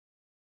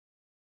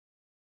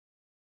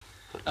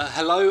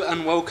Hello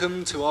and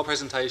welcome to our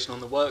presentation on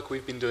the work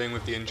we've been doing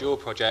with the Endure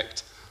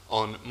project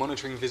on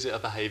monitoring visitor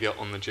behaviour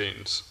on the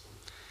dunes.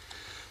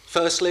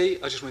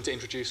 Firstly, I just wanted to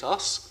introduce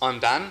us. I'm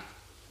Dan,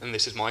 and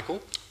this is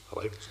Michael.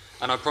 Hello.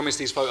 And I promise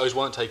these photos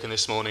weren't taken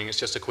this morning, it's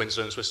just a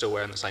coincidence we're still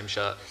wearing the same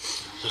shirt.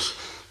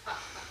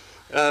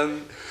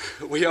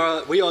 We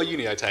are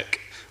UNIOTEC.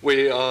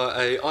 We are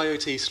a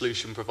IoT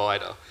solution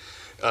provider.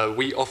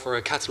 We offer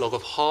a catalogue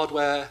of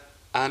hardware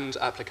and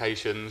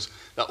applications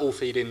that all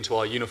feed into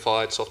our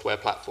unified software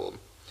platform.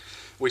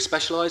 We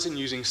specialise in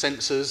using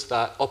sensors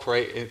that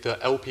operate in the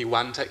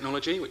LPWAN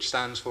technology, which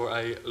stands for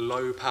a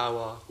low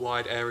power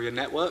wide area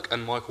network,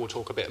 and Michael will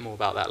talk a bit more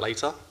about that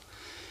later.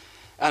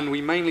 And we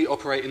mainly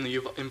operate in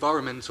the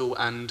environmental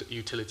and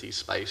utilities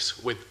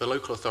space, with the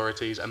local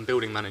authorities and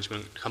building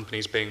management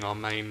companies being our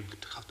main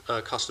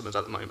customers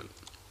at the moment.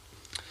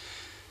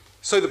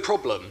 So the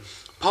problem.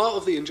 Part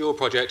of the Endure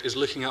project is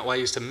looking at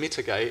ways to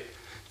mitigate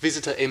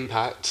visitor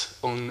impact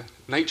on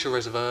nature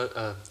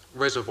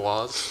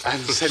reservoirs and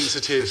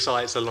sensitive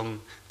sites along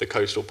the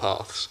coastal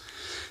paths.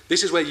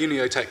 This is where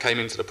UNIOTEC came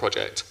into the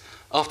project.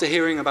 After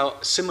hearing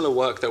about similar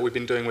work that we've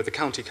been doing with the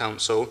County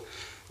Council,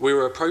 we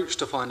were approached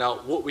to find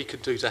out what we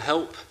could do to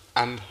help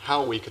and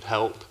how we could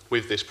help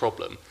with this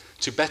problem,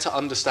 to better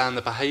understand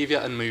the behaviour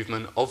and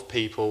movement of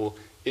people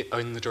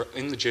in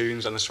the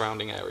dunes and the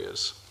surrounding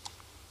areas.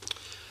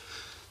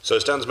 So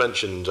as Dan's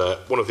mentioned,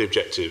 one of the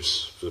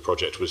objectives for the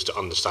project was to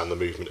understand the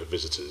movement of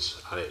visitors,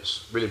 and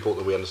it's really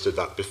important that we understood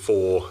that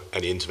before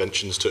any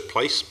interventions took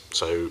place.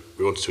 So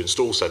we wanted to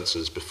install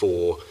sensors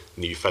before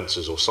new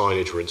fences or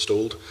signage were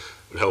installed,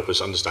 and help us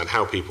understand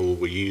how people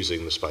were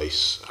using the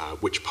space,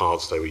 which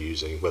paths they were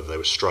using, whether they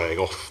were straying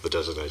off the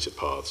designated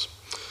paths.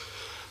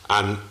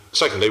 And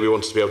secondly, we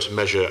wanted to be able to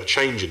measure a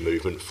change in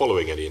movement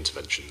following any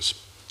interventions.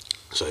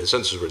 So the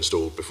sensors were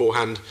installed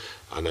beforehand,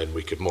 and then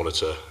we could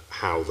monitor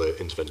how the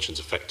interventions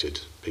affected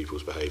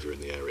people's behaviour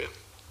in the area.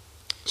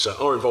 So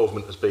our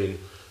involvement has been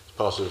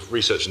part of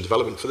research and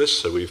development for this.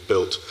 So we've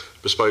built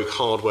bespoke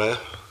hardware,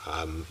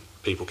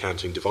 people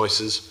counting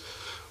devices.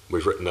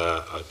 We've written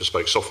a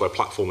bespoke software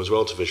platform as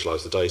well to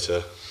visualise the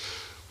data.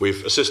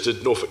 We've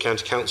assisted Norfolk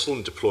County Council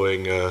in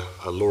deploying a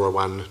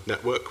LoRaWAN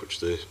network, which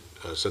the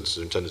sensors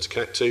are intended to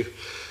connect to.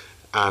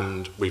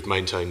 And we've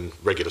maintained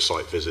regular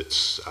site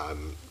visits,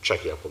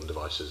 checking up on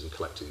devices and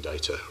collecting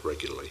data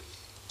regularly.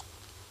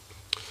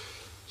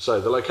 So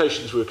the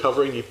locations we were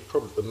covering,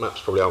 the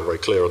maps probably aren't very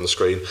clear on the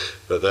screen,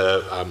 but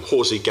they're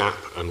Horsey Gap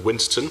and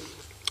Winsterton.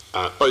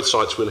 Both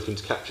sites we're looking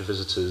to capture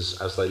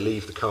visitors as they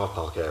leave the car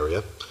park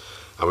area,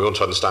 and we want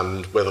to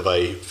understand whether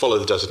they follow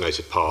the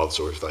designated paths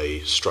or if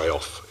they stray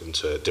off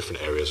into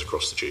different areas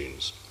across the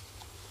dunes.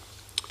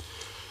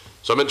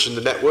 So I mentioned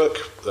the network,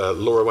 the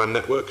LoRaWAN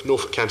network.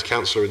 Norfolk County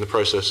Council are in the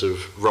process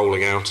of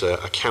rolling out a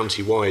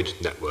county-wide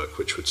network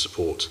which would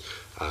support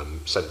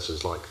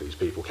sensors like these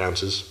people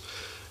counters.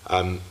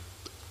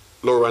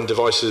 LoRaWAN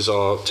devices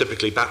are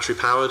typically battery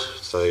powered,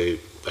 so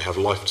they have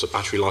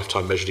battery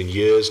lifetime measured in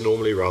years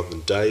normally rather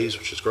than days,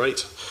 which is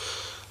great.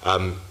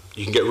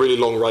 You can get really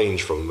long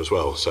range from them as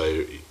well, so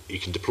you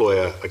can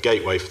deploy a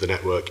gateway for the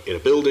network in a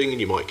building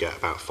and you might get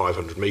about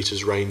 500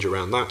 metres range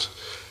around that.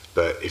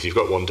 But if you've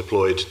got one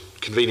deployed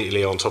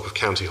conveniently on top of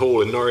County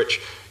Hall in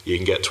Norwich, you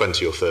can get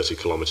 20 or 30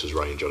 kilometres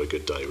range on a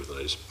good day with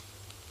those.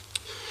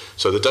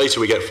 So the data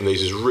we get from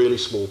these is really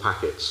small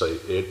packets, so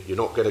you're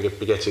not going to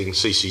be getting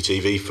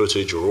CCTV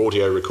footage or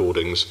audio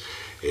recordings.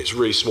 It's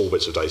really small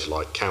bits of data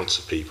like counts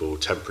of people,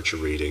 temperature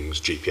readings,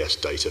 GPS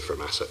data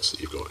from assets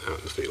that you've got out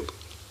in the field.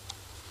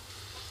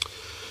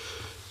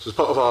 So as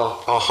part of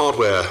our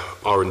hardware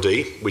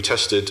R&D, we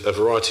tested a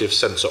variety of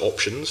sensor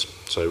options.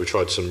 So we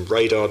tried some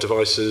radar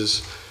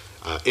devices,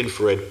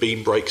 infrared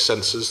beam break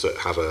sensors that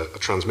have a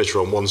transmitter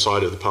on one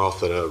side of the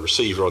path and a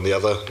receiver on the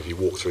other. If you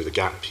walk through the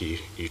gap, you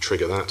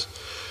trigger that.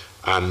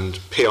 And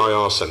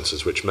PIR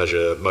sensors, which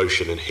measure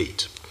motion and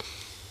heat.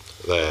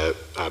 They're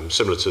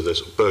similar to the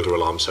burglar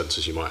alarm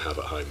sensors you might have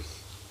at home.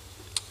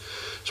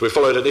 So we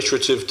followed an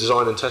iterative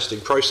design and testing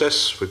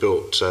process. We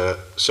built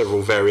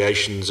several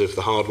variations of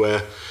the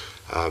hardware,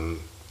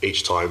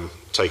 each time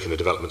taking the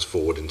developments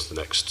forward into the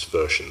next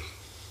version.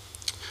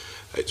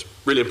 It's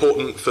really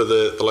important for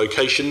the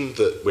location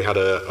that we had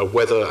a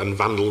weather and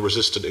vandal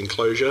resistant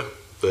enclosure.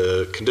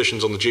 The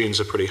conditions on the dunes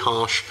are pretty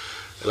harsh.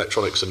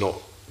 Electronics are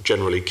not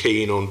generally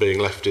keen on being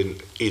left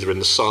either in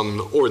the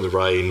sun or in the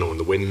rain or in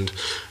the wind,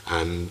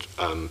 and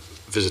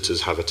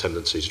visitors have a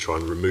tendency to try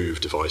and remove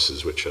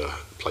devices which are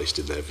placed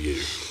in their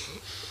view.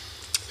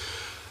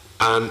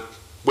 And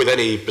with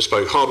any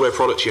bespoke hardware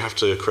product, you have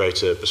to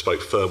create a bespoke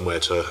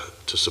firmware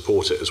to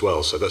support it as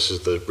well. So this is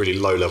the really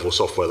low-level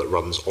software that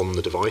runs on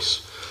the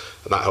device,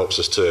 and that helps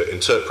us to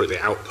interpret the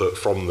output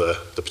from the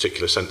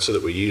particular sensor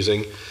that we're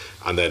using,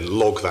 and then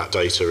log that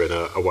data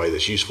in a way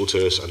that's useful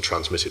to us and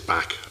transmit it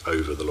back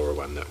over the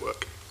LoRaWAN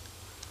network.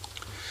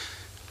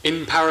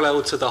 In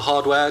parallel to the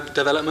hardware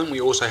development, we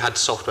also had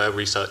software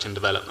research and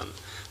development,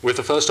 with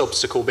the first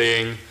obstacle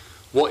being,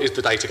 what is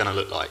the data going to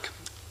look like?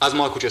 As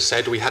Michael just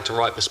said, we had to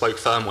write bespoke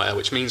firmware,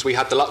 which means we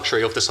had the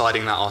luxury of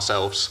deciding that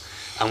ourselves,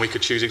 and we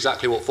could choose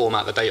exactly what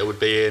format the data would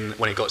be in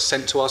when it got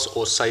sent to us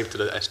or saved to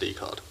the SD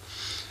card.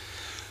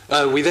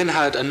 We then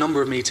had a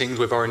number of meetings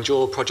with our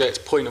Endure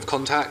project point of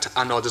contact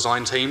and our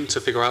design team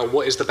to figure out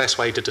what is the best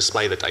way to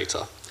display the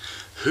data.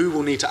 Who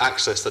will need to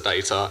access the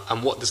data,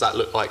 and what does that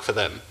look like for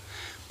them?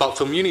 But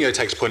from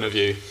UNIOTEC's point of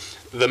view,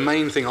 the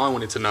main thing I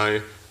wanted to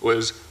know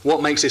was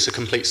what makes this a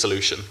complete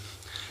solution.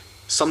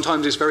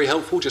 Sometimes it's very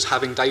helpful just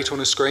having data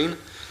on a screen,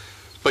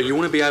 but you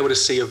want to be able to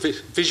see a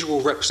visual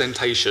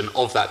representation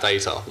of that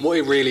data, what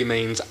it really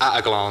means at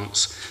a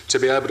glance, to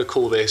be able to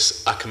call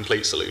this a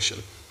complete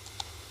solution.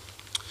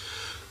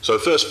 So the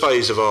first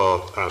phase of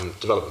our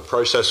development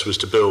process was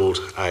to build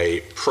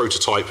a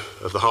prototype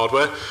of the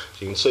hardware.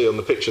 You can see on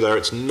the picture there,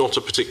 it's not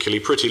a particularly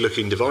pretty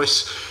looking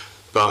device,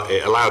 but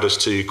it allowed us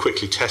to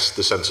quickly test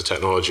the sensor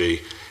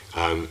technology,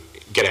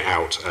 get it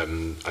out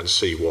and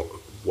see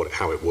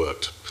how it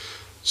worked.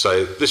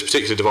 So this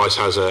particular device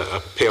has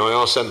a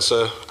PIR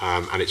sensor,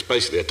 and it's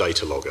basically a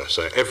data logger.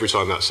 So every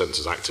time that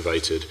sensor is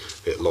activated,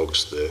 it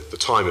logs the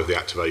time of the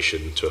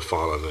activation to a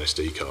file on an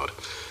SD card.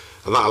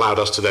 And that allowed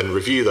us to then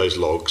review those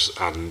logs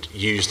and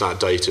use that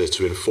data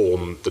to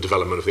inform the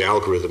development of the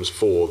algorithms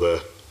for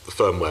the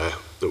firmware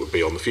that would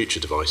be on the future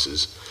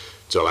devices,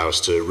 to allow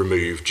us to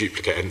remove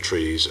duplicate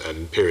entries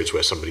and periods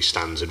where somebody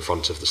stands in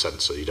front of the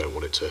sensor. You don't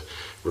want it to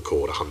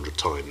record 100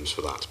 times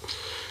for that.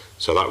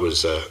 So that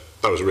was a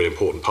really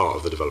important part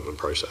of the development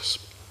process.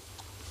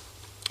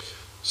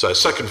 So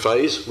second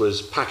phase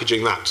was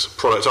packaging that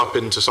product up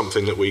into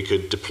something that we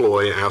could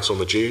deploy out on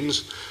the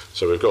dunes.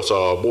 So we've got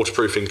our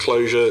waterproof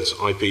enclosure, it's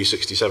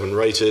IP67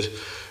 rated,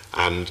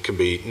 and can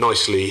be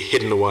nicely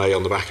hidden away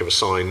on the back of a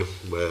sign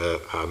where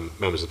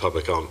members of the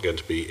public aren't going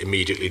to be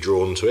immediately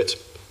drawn to it.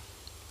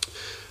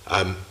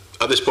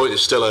 At this point,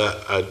 it's still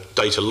a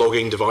data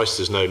logging device.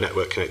 There's no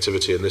network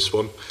connectivity in this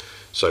one.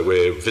 So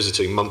we're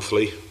visiting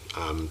monthly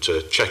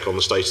to check on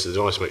the status of the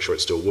device, make sure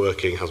it's still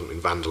working, hasn't been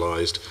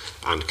vandalized,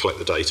 and collect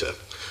the data.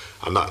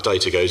 And that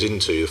data goes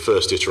into the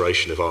first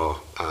iteration of our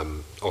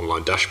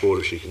online dashboard,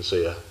 which you can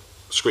see a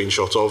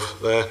screenshot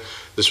of there.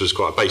 This was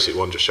quite a basic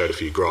one, just showed a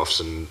few graphs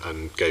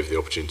and gave the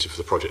opportunity for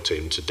the project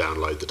team to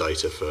download the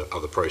data for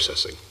other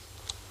processing.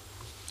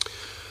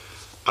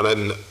 And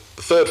then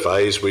the third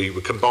phase, we were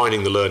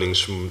combining the learnings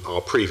from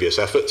our previous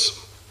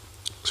efforts.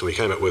 So we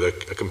came up with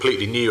a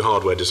completely new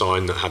hardware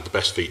design that had the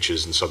best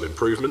features and some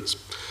improvements.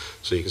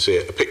 So you can see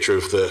a picture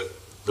of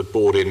the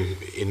board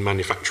in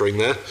manufacturing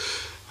there.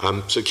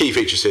 So key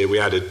features here, we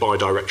added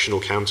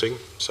bidirectional counting.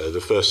 So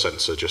the first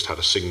sensor just had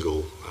a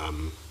single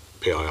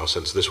PIR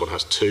sensor. This one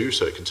has two,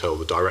 so it can tell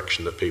the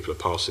direction that people are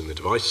passing the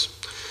device.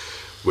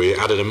 We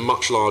added a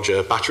much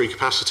larger battery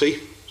capacity.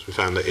 So we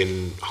found that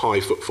in high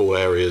footfall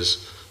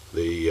areas,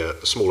 the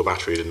smaller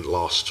battery didn't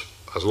last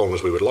as long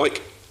as we would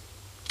like.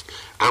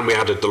 And we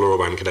added the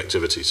LoRaWAN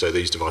connectivity. So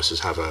these devices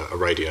have a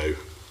radio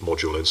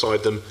module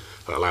inside them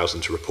that allows them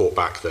to report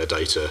back their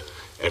data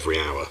every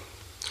hour.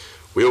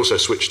 We also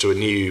switched to a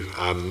new,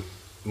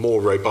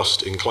 more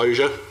robust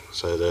enclosure.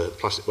 So the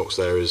plastic box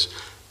there is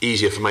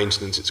easier for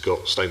maintenance. It's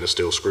got stainless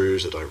steel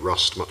screws that don't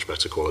rust, much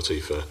better quality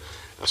for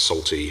a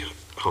salty,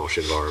 harsh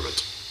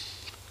environment.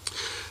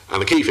 And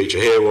the key feature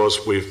here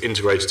was we've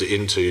integrated it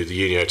into the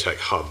UNIOTEC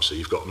hub, so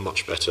you've got a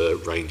much better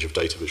range of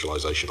data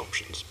visualization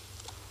options.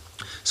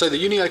 So the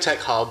UNIOTEC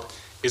hub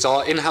is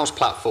our in-house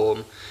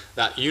platform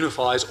that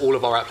unifies all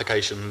of our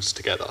applications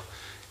together.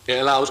 It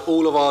allows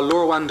all of our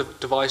LoRaWAN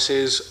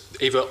devices,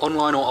 either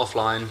online or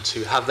offline,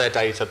 to have their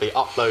data be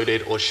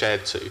uploaded or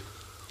shared to.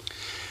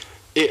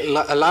 It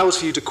allows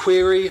for you to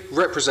query,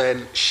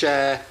 represent,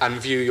 share, and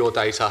view your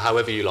data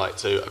however you like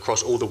to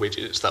across all the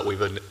widgets that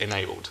we've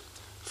enabled.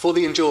 For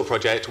the Endure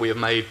project, we have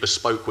made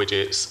bespoke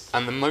widgets,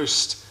 and the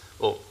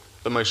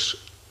most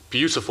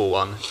beautiful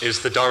one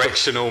is the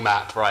directional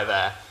map right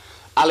there.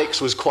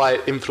 Alex was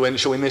quite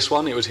influential in this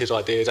one. It was his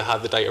idea to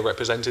have the data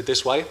represented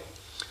this way.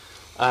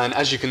 And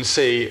as you can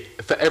see,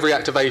 for every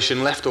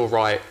activation, left or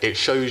right, it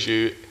shows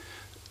you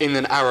in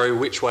an arrow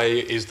which way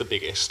is the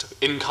biggest,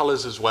 in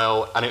colours as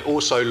well, and it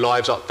also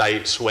live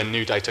updates when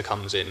new data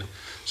comes in.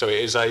 So it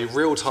is a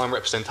real-time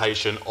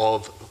representation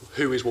of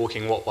who is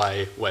walking what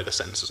way, where the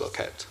sensors are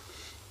kept.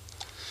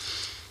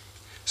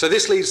 So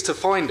this leads to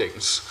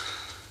findings.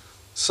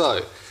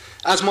 So,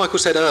 as Michael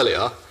said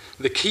earlier,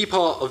 the key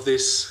part of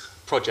this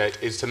project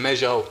is to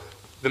measure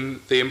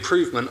the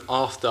improvement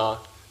after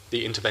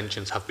the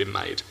interventions have been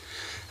made.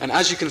 And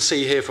as you can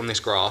see here from this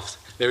graph,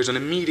 there is an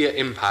immediate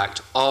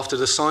impact after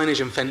the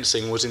signage and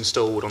fencing was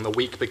installed on the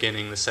week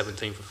beginning the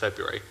 17th of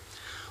February.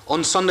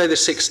 On Sunday the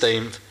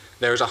 16th,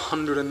 there is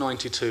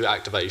 192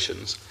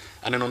 activations.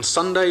 And then on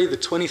Sunday the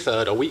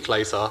 23rd, a week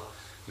later,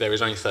 there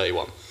is only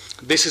 31.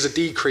 This is a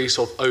decrease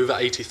of over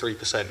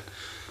 83%,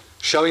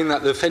 showing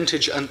that the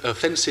fencing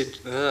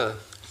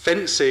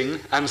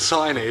and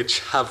signage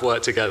have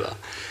worked together.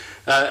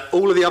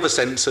 All of the other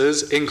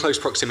sensors in close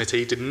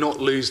proximity did not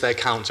lose their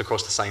counts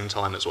across the same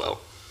time as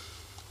well.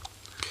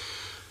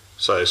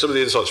 So some of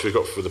the insights we've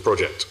got for the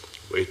project.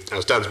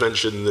 As Dan's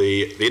mentioned,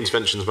 the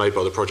interventions made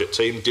by the project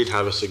team did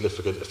have a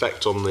significant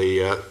effect on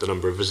the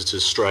number of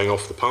visitors straying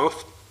off the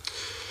path.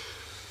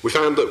 We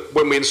found that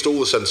when we install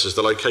the sensors,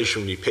 the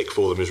location you pick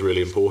for them is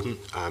really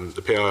important.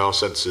 The PIR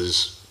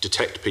sensors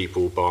detect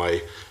people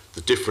by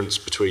the difference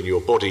between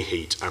your body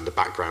heat and the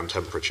background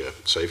temperature.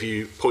 So if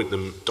you point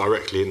them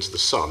directly into the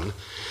sun,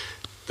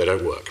 they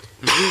don't work.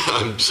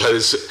 So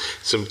there's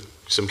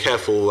some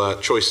careful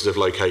choices of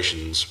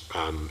locations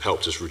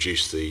helped us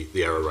reduce the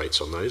error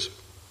rates on those.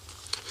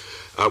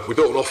 We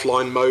built an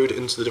offline mode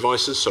into the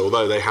devices, so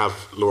although they have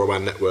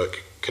LoRaWAN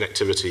network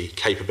connectivity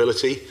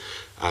capability,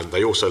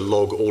 they also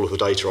log all of the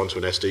data onto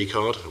an SD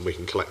card, and we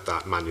can collect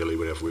that manually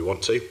whenever we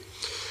want to.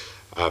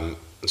 And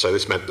so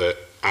this meant that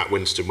at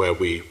Winston, where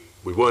we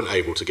weren't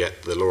able to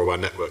get the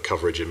LoRaWAN network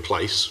coverage in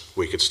place,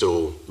 we could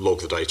still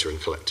log the data and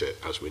collect it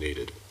as we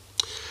needed.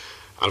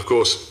 And of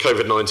course,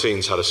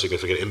 COVID-19's had a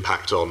significant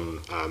impact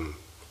on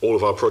all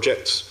of our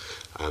projects,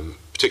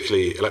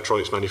 particularly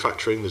electronics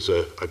manufacturing. There's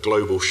a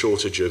global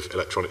shortage of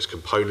electronics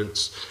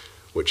components,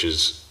 which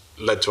has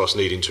led to us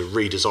needing to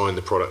redesign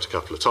the product a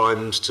couple of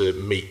times to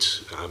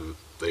meet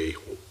the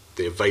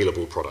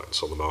available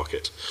products on the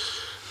market.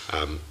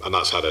 And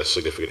that's had a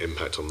significant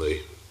impact on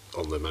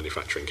the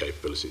manufacturing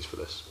capabilities for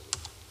this.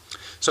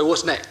 So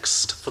what's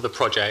next for the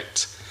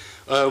project?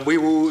 We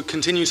will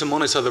continue to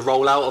monitor the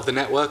rollout of the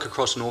network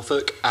across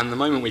Norfolk, and the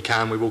moment we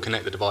can, we will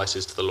connect the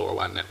devices to the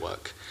LoRaWAN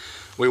network.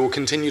 We will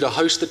continue to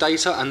host the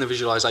data and the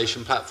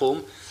visualization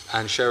platform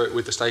and share it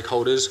with the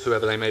stakeholders,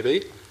 whoever they may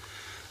be.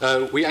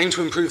 We aim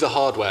to improve the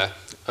hardware.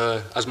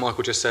 As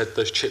Michael just said,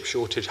 the chip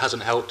shortage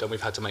hasn't helped, and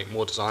we've had to make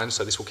more designs,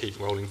 so this will keep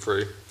rolling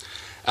through.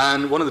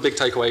 And one of the big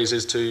takeaways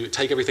is to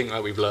take everything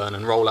that we've learned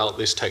and roll out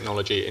this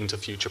technology into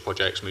future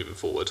projects moving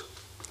forward.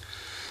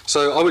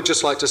 So I would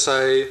just like to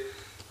say,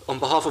 on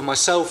behalf of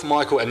myself,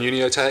 Michael and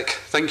UNIOTEC,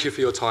 thank you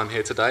for your time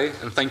here today,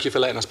 and thank you for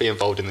letting us be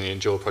involved in the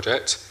Endure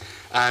project.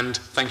 And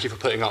thank you for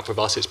putting up with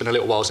us. It's been a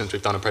little while since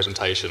we've done a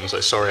presentation, so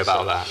sorry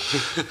about that.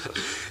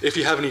 If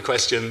you have any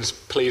questions,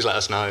 please let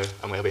us know,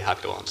 and we'll be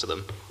happy to answer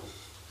them.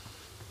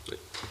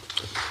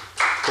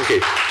 Thank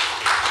you.